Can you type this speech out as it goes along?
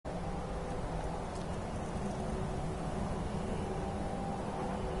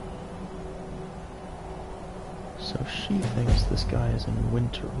So she thinks this guy is in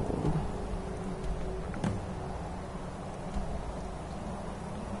Winterhold.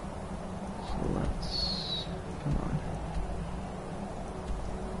 So let's... come on.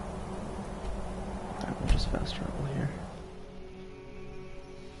 Alright, we'll just fast travel here.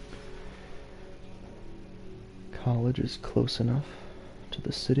 College is close enough to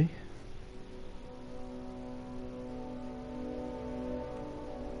the city.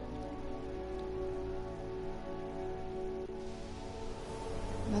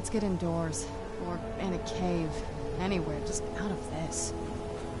 Let's get indoors, or in a cave, anywhere, just out of this.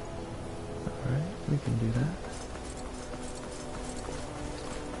 Alright, we can do that.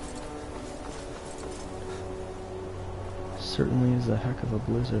 Certainly is a heck of a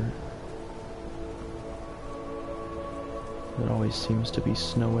blizzard. It always seems to be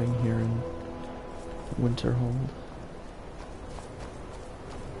snowing here in Winterhold.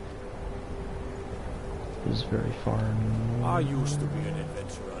 It is very far north. I used to be an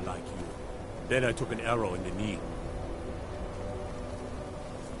adventurer like you. Then I took an arrow in the knee.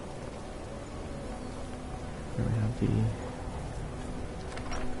 Here we have the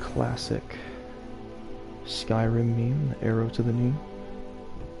classic Skyrim meme, the arrow to the knee.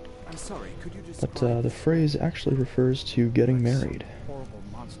 I'm sorry, could you just... But the phrase actually refers to getting married. Horrible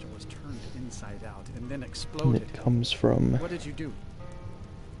monster was turned inside out and then And exploded. it comes from What did you do?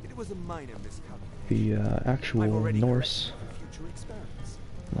 It was a minor miscalculation. the actual I've already Norse corrected for future experiments.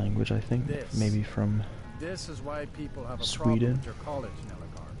 language, I think. This. Maybe from This is why people have a Sweden. problem with your college,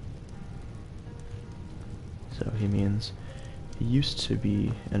 Nelligar. So he means he used to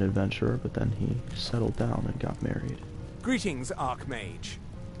be an adventurer, but then he settled down and got married. Greetings, Archmage.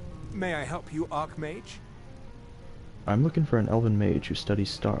 May I help you, Archmage? I'm looking for an elven mage who studies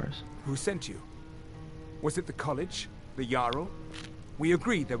stars. Who sent you? Was it the college? The Jarl? We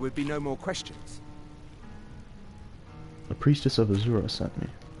agreed there would be no more questions. The priestess of Azura sent me.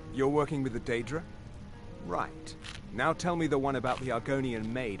 You're working with the Daedra? Right. Now tell me the one about the Argonian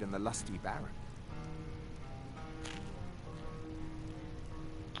maid and the lusty baron.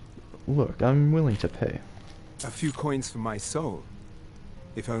 Look, I'm willing to pay. A few coins for my soul.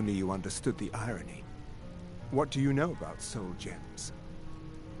 If only you understood the irony. What do you know about soul gems?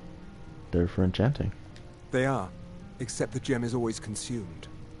 They're for enchanting. They are, except the gem is always consumed.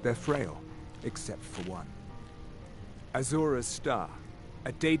 They're frail, except for one. Azura's Star,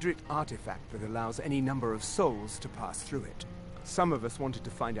 a Daedric artifact that allows any number of souls to pass through it. Some of us wanted to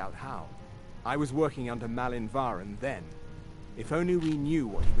find out how. I was working under Malin Varen then. If only we knew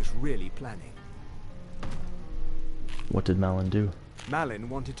what he was really planning. What did Malin do? Malin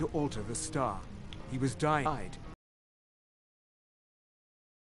wanted to alter the star. He was dying.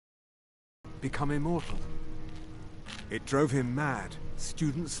 Become immortal. It drove him mad.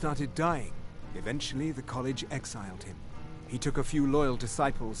 Students started dying. Eventually, the college exiled him. He took a few loyal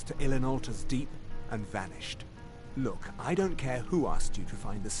disciples to Ilinalta's Deep and vanished. Look, I don't care who asked you to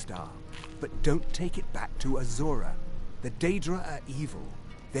find the star, but don't take it back to Azura. The Daedra are evil.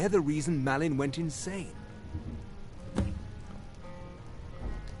 They're the reason Malin went insane.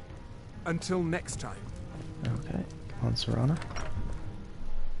 Until next time. Okay, come on, Serana.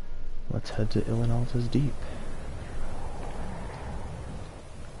 Let's head to Ilinalta's Deep.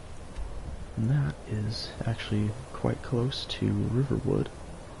 And that is actually quite close to Riverwood.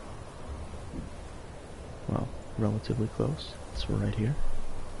 Well, relatively close. It's right here.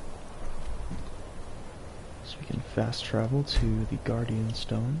 So we can fast travel to the Guardian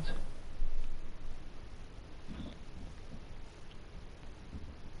Stones.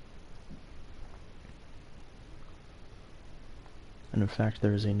 And in fact,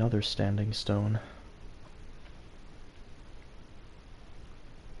 there is another standing stone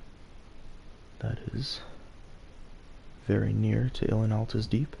that is very near to Ilinalta's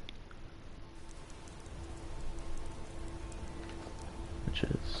Deep, which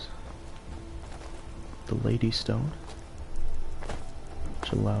is the Lady Stone,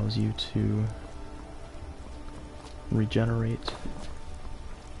 which allows you to regenerate,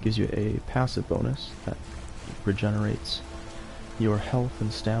 gives you a passive bonus that regenerates your health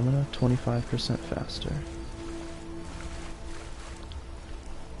and stamina 25% faster.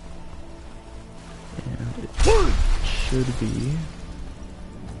 And it should be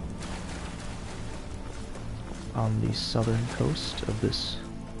on the southern coast of this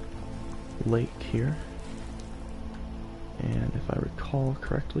lake here. And if I recall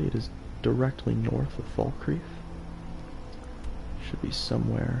correctly, it is directly north of Falkreath. Should be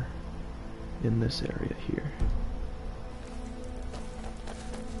somewhere in this area here.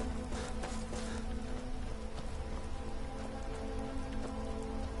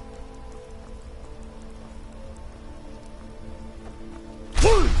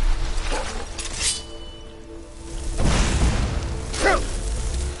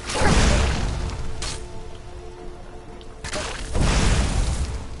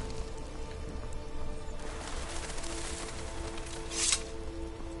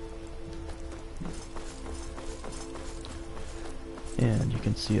 And you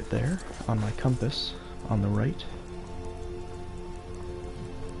can see it there on my compass on the right.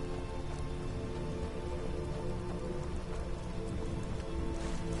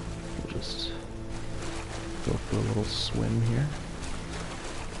 We'll just go for a little swim here.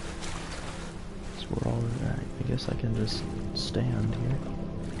 So we're all right. I guess I can just stand here.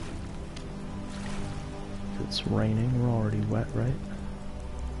 If it's raining, we're already wet, right?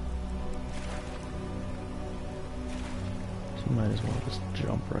 So you might as well just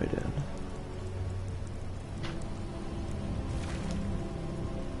jump right in.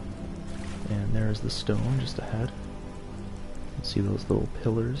 And there's the stone just ahead. You can see those little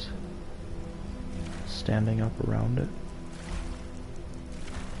pillars standing up around it.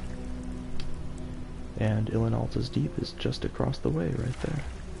 And Ilinalta's Deep is just across the way right there.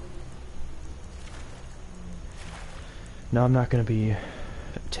 Now I'm not going to be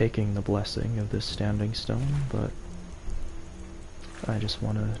taking the blessing of this standing stone, but I just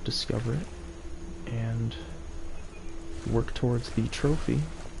want to discover it and work towards the trophy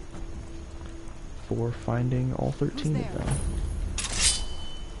for finding all 13 of them.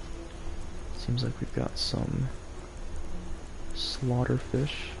 Seems like we've got some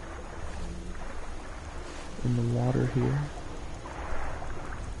slaughterfish in the water here.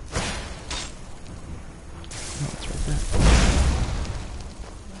 Oh, it's right there.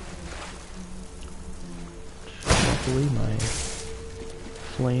 Luckily, my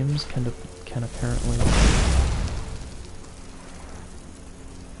flames can apparently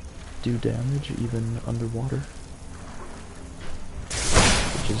do damage even underwater,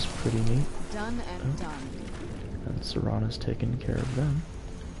 which is pretty neat. Done and done. And Serana's taken care of them.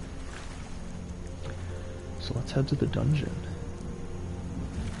 So let's head to the dungeon.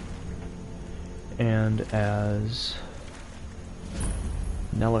 And as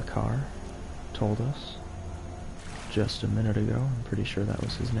Nelakar told us just a minute ago, I'm pretty sure that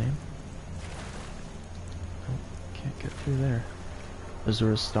was his name. Oh, can't get through there.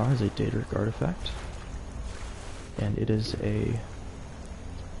 Azura's Star is a Daedric artifact, and it is a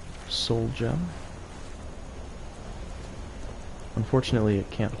soul gem. Unfortunately,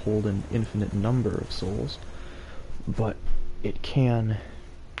 it can't hold an infinite number of souls, but it can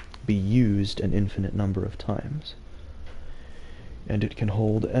be used an infinite number of times. And it can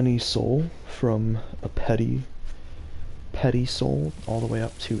hold any soul from a petty soul all the way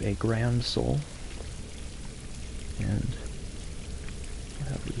up to a grand soul. And what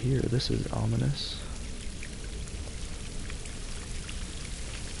have we here? This is ominous.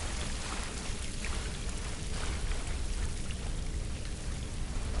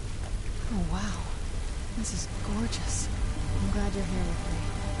 Oh wow, this is gorgeous. I'm glad you're here with me.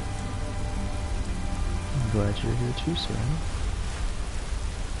 I'm glad you're here too, Serena.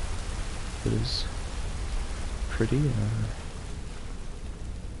 It is pretty and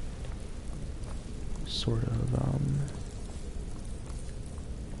sort of,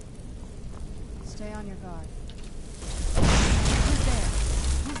 Stay on your guard. Who's there?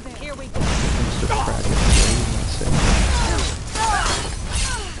 Who's there? Here we go. almost a tragic way, you might say.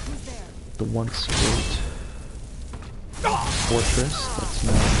 Who's there? The once great fortress that's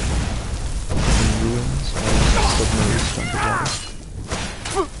now in ruins, all submerged underwater.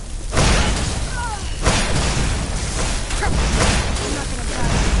 I'm not gonna die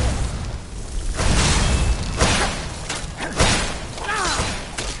like this.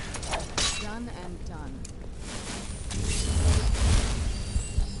 Done and done.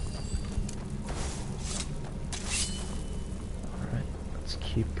 Alright, let's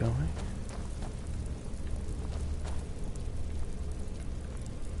keep going.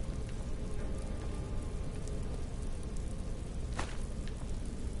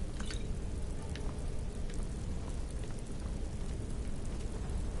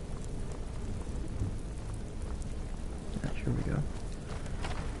 Here we go.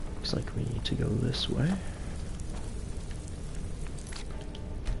 Looks like we need to go this way.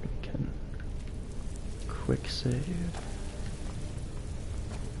 We can quick save.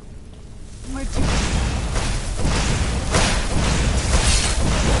 Where'd you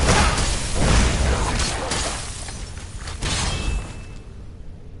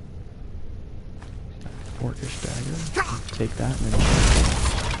Orcish dagger. Take that and then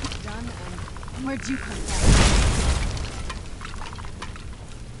check. done and where'd you come from?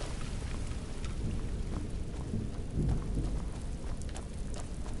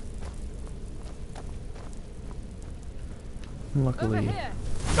 Luckily,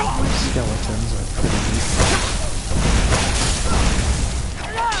 skeletons are pretty weak.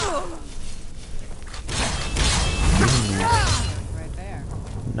 Even Right there.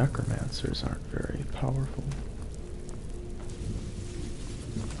 these necromancers aren't very powerful.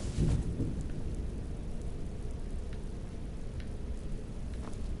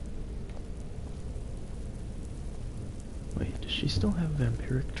 she still have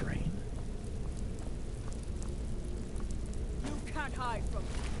vampiric drain? You can't hide from me.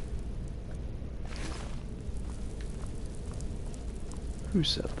 Who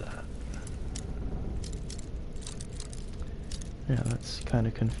said that? Yeah, that's kind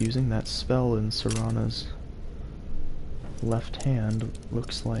of confusing. That spell in Serana's left hand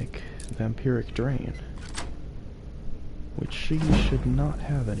looks like vampiric drain, which she should not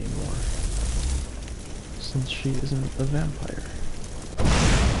have anymore, since she isn't a vampire.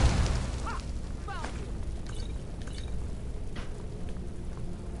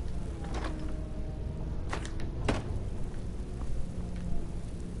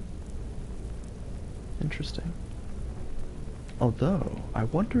 Interesting. Although, I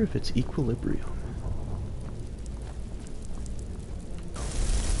wonder if it's equilibrium.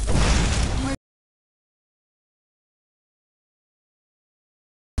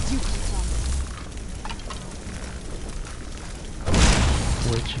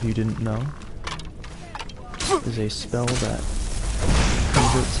 Which, if you didn't know, is a spell that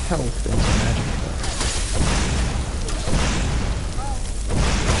converts health into magic effects.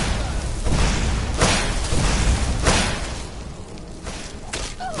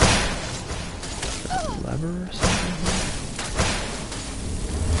 Lever or something?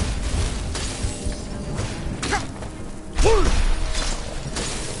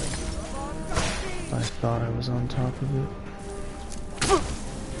 I thought I was on top of it.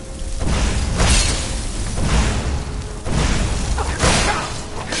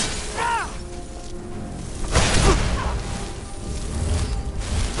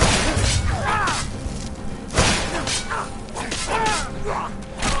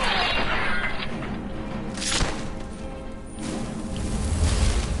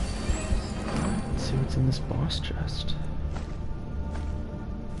 Let's see what's in this boss chest.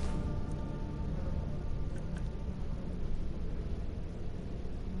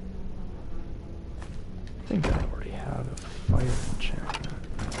 I think I already have a fire enchantment.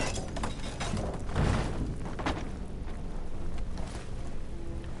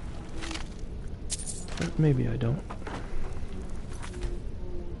 But maybe I don't.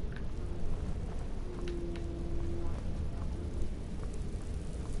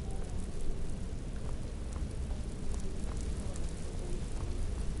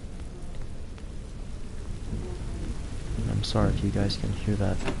 I'm sorry if you guys can hear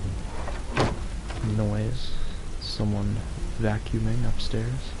that noise. Someone vacuuming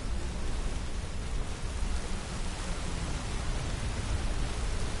upstairs.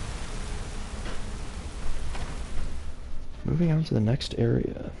 Moving on to the next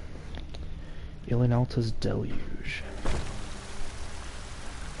area. Ilinalta's Deluge.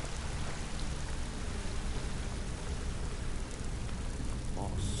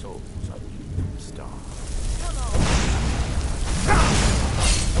 All souls are doomed to starve.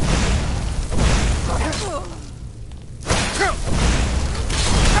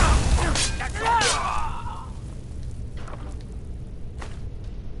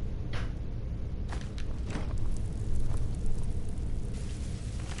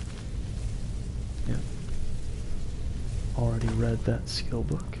 Yep. Already read that skill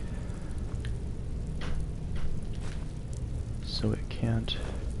book. So it can't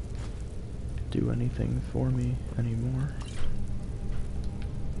do anything for me anymore.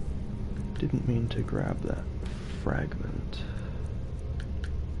 Didn't mean to grab that fragment.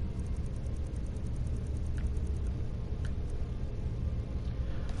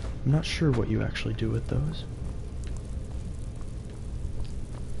 I'm not sure what you actually do with those.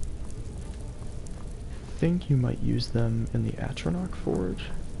 I think you might use them in the Atronach Forge.